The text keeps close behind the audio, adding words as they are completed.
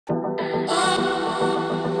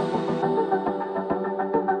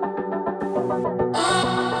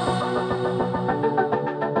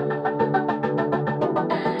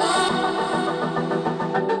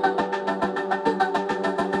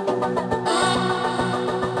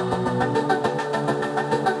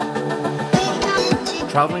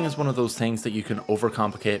Traveling is one of those things that you can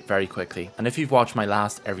overcomplicate very quickly, and if you've watched my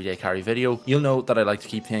last everyday carry video, you'll know that I like to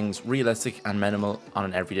keep things realistic and minimal on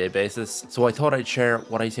an everyday basis. So I thought I'd share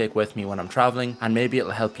what I take with me when I'm traveling, and maybe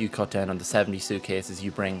it'll help you cut down on the 70 suitcases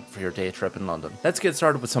you bring for your day trip in London. Let's get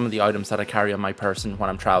started with some of the items that I carry on my person when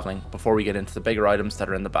I'm traveling before we get into the bigger items that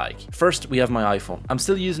are in the bag. First, we have my iPhone. I'm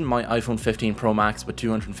still using my iPhone 15 Pro Max with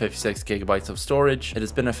 256GB of storage. It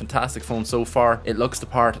has been a fantastic phone so far. It looks the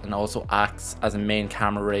part and also acts as a main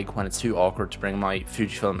camera rig when it's too awkward to bring my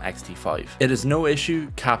Fujifilm X-T5. It is no issue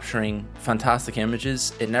capturing fantastic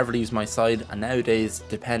images. It never leaves my side, and nowadays,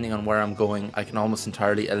 depending on where I'm going, I can almost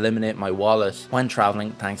entirely eliminate my wallet when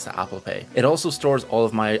traveling thanks to Apple Pay. It also stores all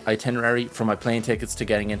of my itinerary from my plane tickets to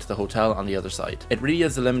getting into the hotel on the other side. It really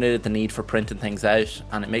has eliminated the need for printing things out,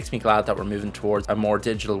 and it makes me glad that we're moving towards a more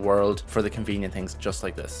digital world for the convenient things just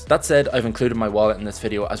like this. That said, I've included my wallet in this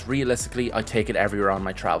video as realistically I take it everywhere on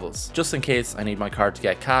my travels, just in case I need my card to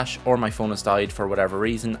get cash or my phone has died for whatever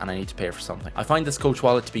reason and I need to pay for something. I find this Coach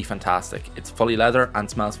wallet to be fantastic. It's fully leather and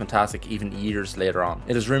smells fantastic even years later on.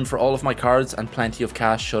 It has room for all of my cards and plenty of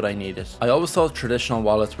cash should I need it. I always thought traditional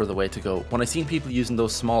wallets were the way to go. When I seen people using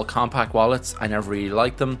those small compact wallets, I never really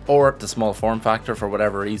liked them, or the small form factor for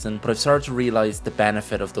whatever reason, but I've started to realize the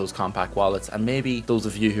benefit of those compact wallets, and maybe those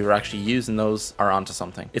of you who are actually using those are onto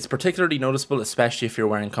something. It's particularly noticeable, especially if you're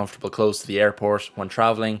wearing comfortable clothes to the airport. When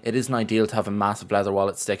traveling, it isn't ideal to have a massive leather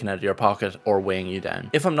wallet sticking out of your pocket or weighing you down.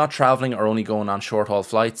 If I'm not traveling or only going on short haul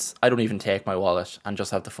flights, I don't even take my wallet and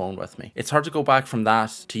just have the phone with me. It's hard to go back from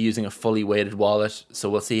that to using a fully weighted wallet, so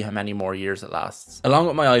we'll see how many more years it lasts. Along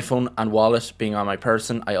with my iPhone and wallet being on my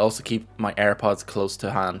person, I also keep my AirPods close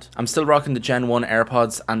to hand. I'm still rocking the Gen 1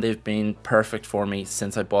 AirPods, and they've been perfect for me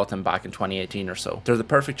since I bought them back in 2018 or so. They're the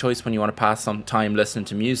perfect choice when you want to pass some time listening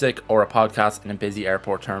to music or a podcast in a busy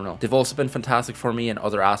airport terminal. They've also been fantastic for me in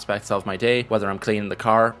other aspects of my day, whether I'm cleaning the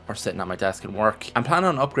car or sitting at my desk and work. I'm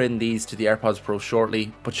planning on upgrading these to the AirPods Pro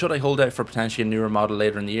shortly, but should I hold out for potentially a newer model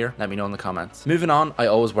later in the year? Let me know in the comments. Moving on, I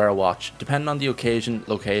always wear a watch. Depending on the occasion,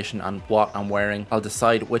 location and what I'm wearing, I'll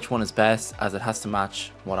decide which one is best, as it has to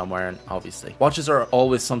match what I'm wearing, obviously. Watches are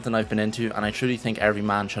always something I've been into, and I truly think every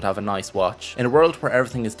man should have a nice watch. In a world where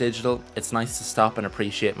everything is digital, it's nice to stop and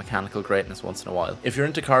appreciate mechanical greatness once in a while. If you're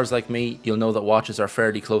into cars like me, you'll know that watches are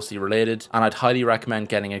fairly closely related, and I'd highly recommend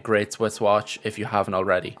getting a great Swiss watch if you haven't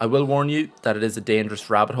already. I will warn you that it is a dangerous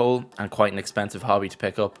rabbit hole and quite an expensive hobby to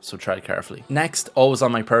pick up, so tread carefully. Next, always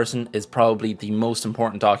on my person, is probably the most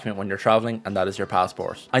important document when you're traveling, and that is your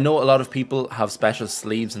passport. I know a lot of people have special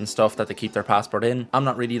sleeves and stuff that they keep their passport in. I'm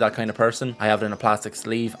not really that kind of person. I have it in a plastic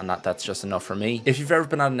sleeve, and that's just enough for me. If you've ever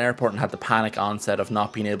been at an airport and had the panic onset of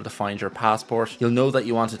not being able to find your passport, you'll know that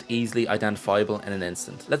you want it easily identifiable in an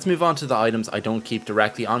instant. Let's move on to the items I don't keep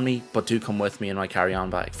directly on me, but do come with me in my carry-on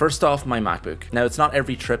bag. First off, my MacBook. Now, it's not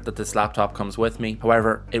every trip that this laptop comes with me.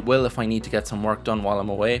 However, it will if I need to get some work done while I'm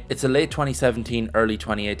away. It's a late 2017, early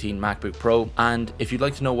 2018 MacBook Pro, and if you'd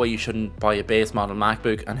like to know why you shouldn't buy a base model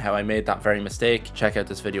MacBook and how I made that very mistake, check out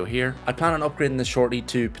this video here. I plan on upgrading this shortly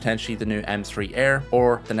to potentially the new M3 Air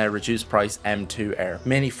or the now reduced price M2 Air,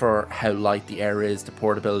 mainly for how light the Air is, the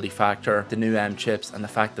portability factor, the new M chips, and the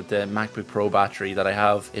fact that the MacBook Pro battery that I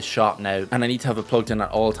have is shot now and I need to have it plugged in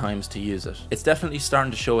at all times to use it. It's definitely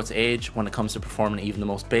starting to show its age when it comes to performing even the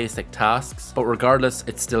most basic tasks, but regardless,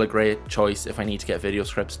 it's still a great choice if I need to get video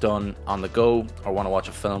scripts done on the go or want to watch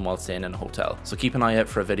a film while staying in a hotel. So keep an eye out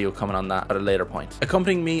for a video coming on that at a later point.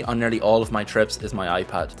 Accompanying me on nearly all of my trips is my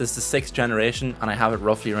iPad. This is the 6th generation, and I have it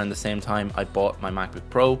roughly around the same time I bought my MacBook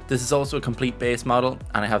Pro. This is also a complete base model,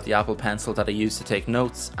 and I have the Apple Pencil that I use to take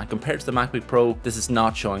notes, and compared to the MacBook Pro, this is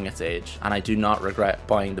not showing its age, and I do not regret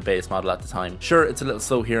buying the base model at the time. Sure, it's a little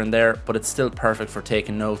slow here and there, but it's still perfect for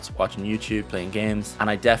taking notes, watching YouTube, playing games, and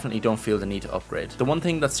I definitely don't feel the need to upgrade. The one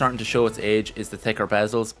thing that's starting to show its age is the thicker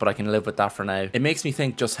bezels, but I can live with that for now. It makes me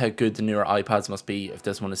think just how good the newer iPads must be if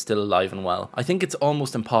this one is still alive and well. I think it's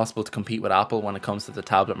almost impossible to compete with Apple when it comes to the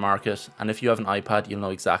tablet market, and if you have an iPad, you'll know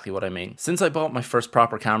exactly what I mean. Since I bought my first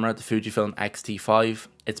proper camera, the Fujifilm X-T5,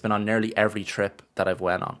 it's been on nearly every trip that I've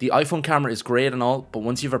went on. The iPhone camera is great and all, but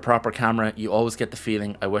once you have a proper camera, you always get the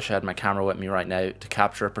feeling I wish I had my camera with me right now to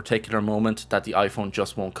capture a particular moment that the iPhone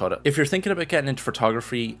just won't cut it. If you're thinking about getting into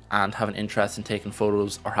photography and have an interest in taking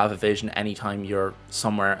photos or have a vision anytime you're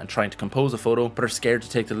somewhere and trying to compose a photo but are scared to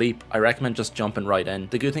take the leap, I recommend just jumping right in.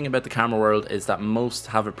 The good thing about the camera world is that most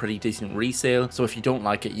have a pretty decent resale, so if you don't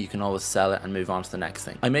like it, you can always sell it and move on to the next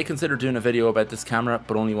thing. I may consider doing a video about this camera,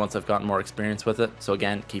 but only once I've gotten more experience with it, so again,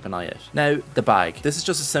 again, keep an eye out. Now, the bag. This is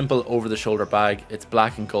just a simple over-the-shoulder bag. It's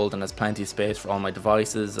black and gold and has plenty of space for all my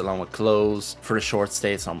devices, along with clothes, for a short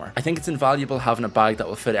stay somewhere. I think it's invaluable having a bag that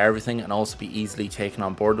will fit everything and also be easily taken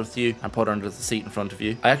on board with you and put under the seat in front of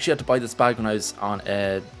you. I actually had to buy this bag when I was on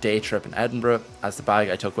a day trip in Edinburgh, as the bag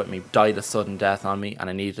I took with me died a sudden death on me and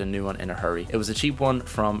I needed a new one in a hurry. It was a cheap one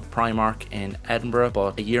from Primark in Edinburgh,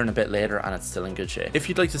 but a year and a bit later and it's still in good shape. If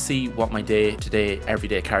you'd like to see what my day-to-day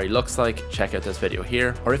everyday carry looks like, check out this video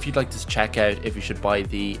here. Or if you'd like to check out if you should buy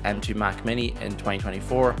the M2 Mac Mini in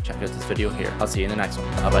 2024, check out this video here. I'll see you in the next one.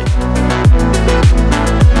 Bye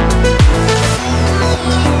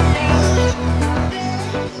bye.